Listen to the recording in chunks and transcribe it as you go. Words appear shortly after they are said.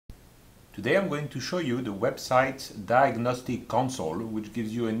Today I'm going to show you the website's Diagnostic Console, which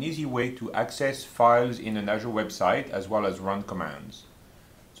gives you an easy way to access files in an Azure website as well as run commands.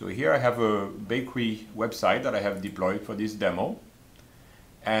 So here I have a bakery website that I have deployed for this demo.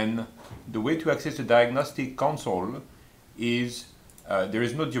 And the way to access the Diagnostic Console is there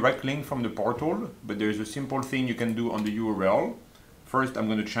is no direct link from the portal, but there is a simple thing you can do on the URL. First, I'm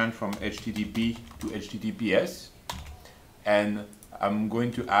going to change from HTTP to HTTPS, and I'm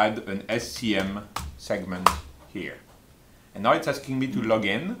going to add an SCM segment here. And now it's asking me to log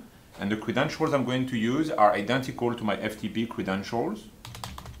in, and the credentials I'm going to use are identical to my FTP credentials.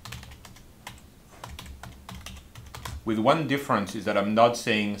 With one difference is that I'm not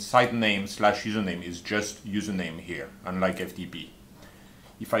saying site name / username, is just username here, unlike FTP.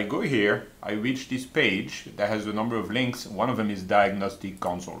 If I go here, I reach this page that has a number of links. One of them is Diagnostic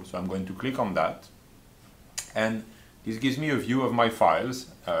Console. So I'm going to click on that. And this gives me a view of my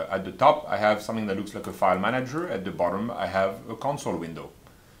files. At the top, I have something that looks like a file manager. At the bottom, I have a console window.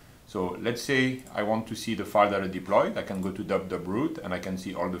 So let's say I want to see the file that I deployed. I can go to www.root and I can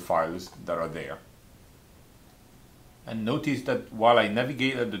see all the files that are there. And notice that while I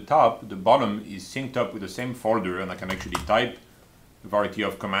navigate at the top, the bottom is synced up with the same folder, and I can actually type a variety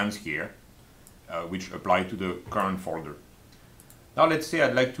of commands here, which apply to the current folder. Now let's say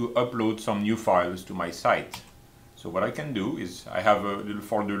I'd like to upload some new files to my site. So what I can do is I have a little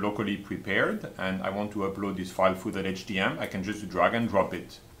folder locally prepared, and I want to upload this file foo.htm. I can just drag and drop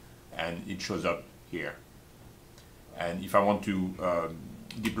it, and it shows up here. And if I want to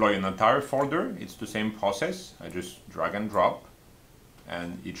deploy an entire folder, it's the same process. I just drag and drop,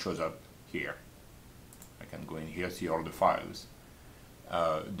 and it shows up here. I can go in here, see all the files.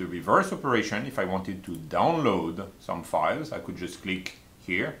 The reverse operation, if I wanted to download some files, I could just click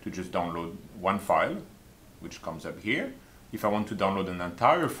here to just download one file, which comes up here. If I want to download an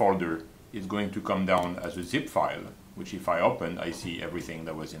entire folder, it's going to come down as a zip file, which if I open, I see everything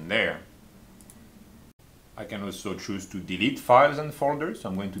that was in there. I can also choose to delete files and folders. So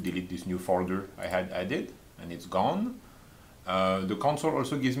I'm going to delete this new folder I had added, and it's gone. The console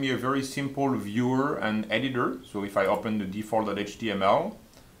also gives me a very simple viewer and editor. So if I open the default.html,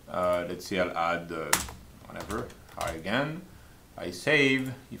 let's say I'll add whatever, hi again. I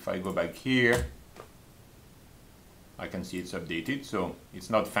save. If I go back here, I can see it's updated. So it's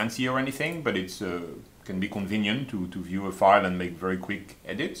not fancy or anything, but it's can be convenient to view a file and make very quick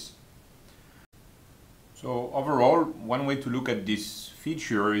edits. So overall, one way to look at this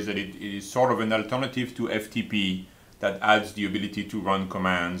feature is that it is sort of an alternative to FTP that adds the ability to run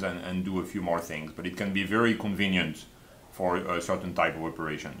commands and do a few more things, but it can be very convenient for a certain type of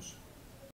operations.